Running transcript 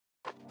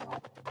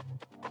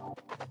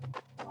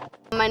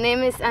My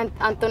name is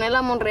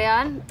Antonella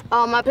Monrreal.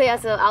 I play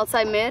as an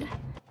outside mid.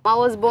 I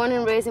was born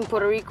and raised in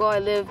Puerto Rico. I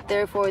lived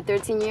there for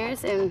 13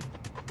 years, and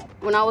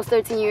when I was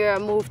 13 years,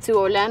 I moved to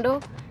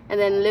Orlando and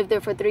then lived there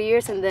for 3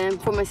 years, and then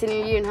for my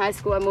senior year in high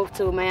school, I moved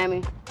to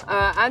Miami.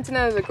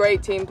 Antonella is a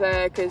great team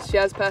player because she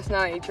has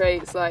personality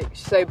traits, like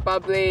she's so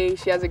bubbly,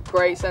 she has a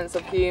great sense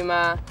of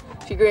humour,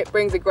 she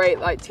brings a great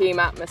team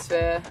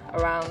atmosphere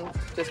around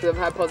just because of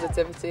her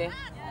positivity.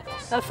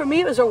 For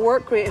me, it was her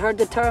work rate, her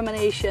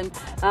determination.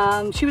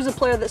 She was a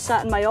player that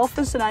sat in my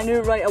office, and I knew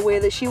right away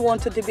that she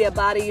wanted to be a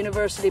Barry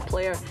University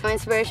player. My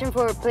inspiration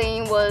for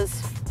playing was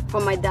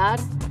from my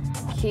dad.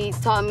 He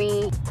taught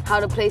me how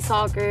to play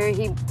soccer.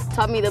 He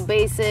taught me the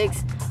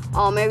basics.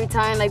 Every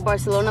time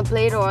Barcelona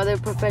played or other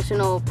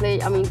professional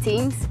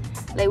teams,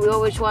 we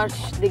always watch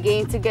the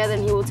game together,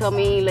 and he will tell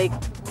me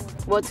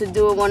what to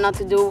do and what not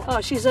to do.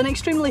 She's an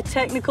extremely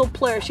technical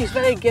player. She's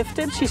very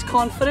gifted, she's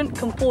confident,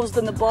 composed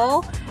in the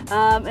ball,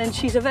 and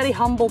she's a very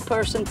humble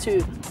person too.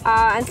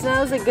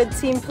 Antonella's a good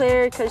team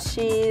player because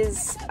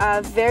she's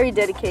very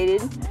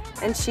dedicated,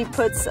 and she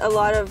puts a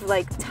lot of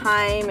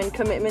time and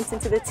commitment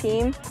into the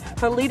team.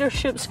 Her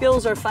leadership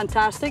skills are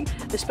fantastic,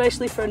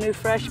 especially for a new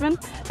freshman,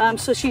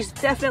 so she's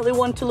definitely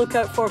one to look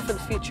out for the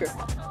future.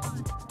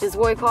 Just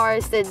work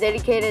hard, stay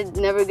dedicated,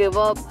 never give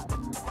up,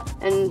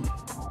 and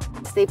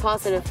stay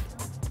positive.